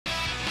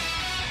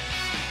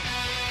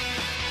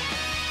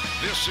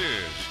This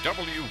is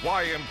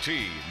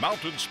WYMT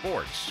Mountain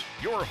Sports,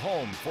 your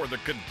home for the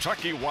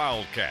Kentucky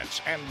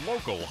Wildcats and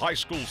local high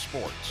school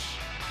sports.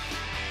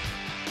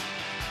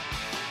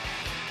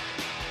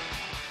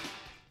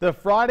 The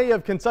Friday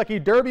of Kentucky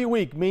Derby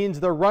Week means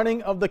the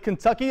running of the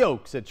Kentucky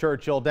Oaks at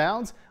Churchill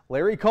Downs.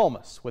 Larry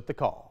Colmus with the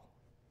call.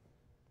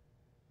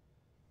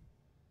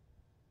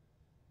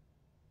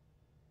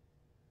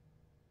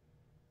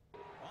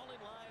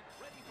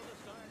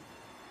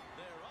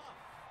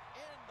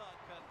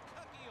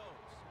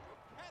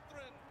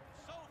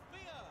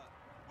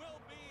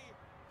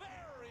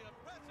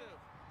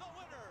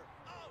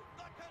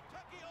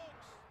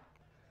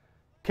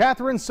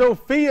 Catherine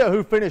Sophia,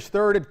 who finished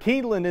third at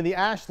Keeneland in the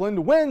Ashland,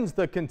 wins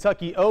the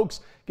Kentucky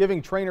Oaks,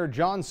 giving trainer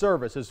John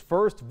Service his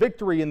first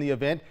victory in the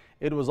event.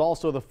 It was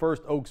also the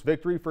first Oaks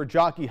victory for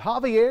jockey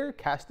Javier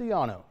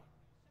Castellano.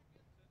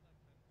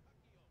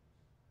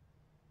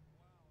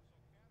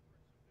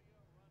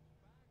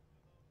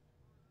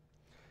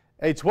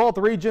 A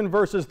 12th region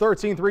versus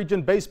 13th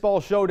region baseball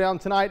showdown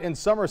tonight in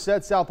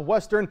Somerset.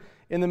 Southwestern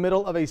in the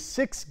middle of a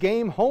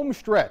 6-game home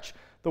stretch.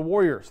 The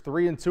Warriors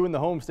 3-2 in the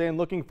homestand,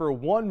 looking for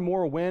one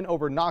more win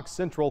over Knox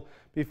Central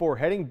before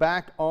heading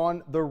back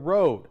on the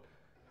road.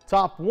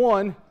 Top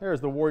one,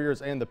 there's the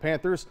Warriors and the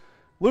Panthers.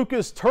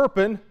 Lucas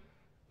Turpin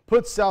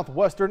puts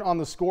Southwestern on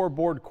the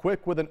scoreboard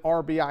quick with an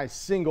RBI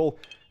single,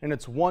 and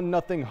it's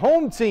 1-0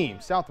 home team.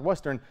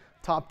 Southwestern,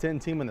 top 10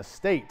 team in the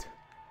state.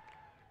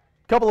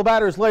 A couple of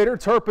batters later,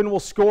 Turpin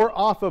will score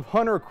off of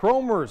Hunter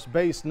Cromer's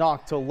base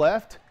knock to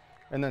left,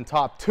 and then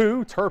top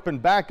two, Turpin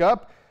back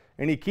up.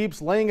 And he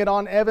keeps laying it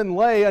on Evan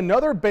Lay,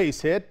 another base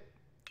hit.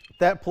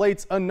 That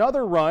plates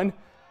another run.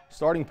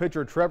 Starting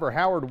pitcher Trevor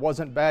Howard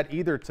wasn't bad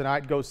either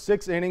tonight. Goes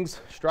 6 innings,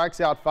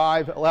 strikes out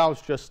 5,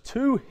 allows just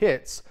 2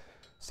 hits.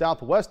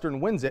 Southwestern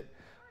wins it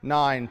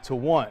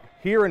 9-1.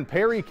 Here in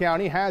Perry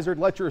County, Hazard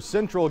Letcher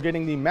Central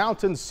getting the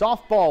Mountain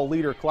Softball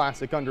Leader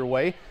Classic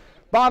underway.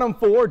 Bottom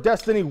 4,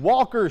 Destiny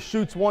Walker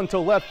shoots one to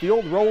left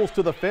field, rolls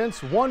to the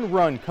fence. 1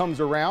 run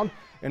comes around.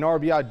 An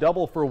RBI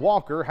double for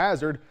Walker.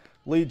 Hazard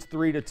leads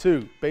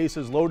 3-2.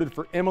 Bases loaded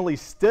for Emily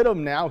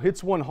Stidham now.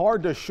 Hits one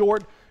hard to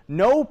short.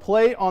 No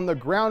play on the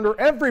grounder.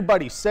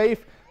 Everybody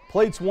safe.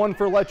 Plates one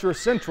for Letcher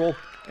Central,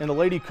 and the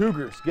Lady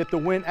Cougars get the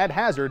win at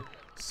Hazard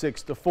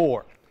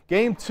 6-4.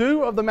 Game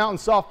 2 of the Mountain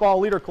Softball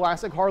Leader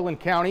Classic, Harlan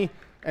County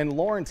and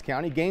Lawrence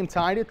County. Game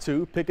tied at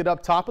 2. Pick it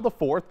up top of the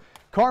 4th.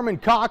 Carmen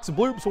Cox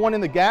bloops one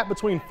in the gap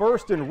between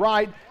first and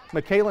right.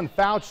 McKaylin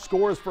Fouch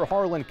scores for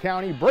Harlan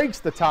County. Breaks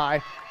the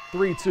tie.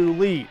 3-2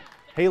 lead.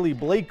 Haley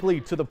Blakely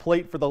to the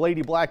plate for the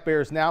Lady Black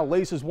Bears now.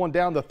 Laces one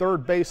down the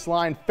third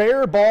baseline.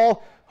 Fair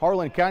ball.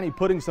 Harlan County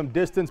putting some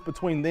distance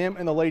between them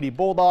and the Lady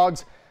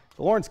Bulldogs.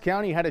 Lawrence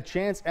County had a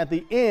chance at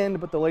the end,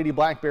 but the Lady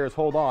Black Bears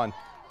hold on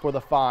for the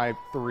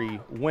 5-3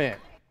 win.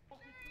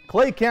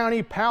 Clay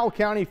County, Powell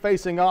County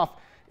facing off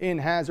in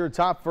Hazard.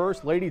 Top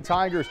first, Lady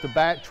Tigers to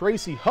bat.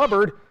 Tracy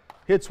Hubbard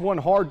hits one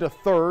hard to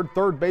third.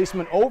 Third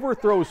baseman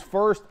overthrows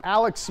first.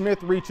 Alex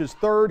Smith reaches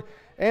third.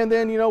 And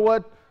then, you know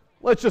what?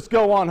 Let's just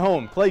go on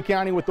home. Clay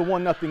County with the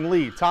 1-0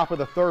 lead. Top of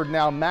the third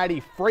now,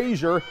 Maddie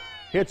Frazier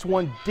hits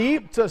one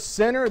deep to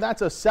center.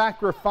 That's a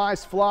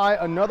sacrifice fly.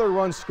 Another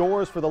run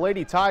scores for the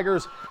Lady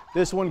Tigers.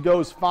 This one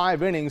goes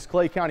 5 innings.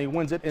 Clay County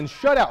wins it in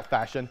shutout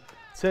fashion,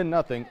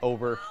 10-0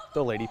 over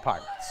the Lady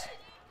Pirates.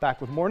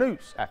 Back with more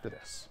news after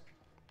this.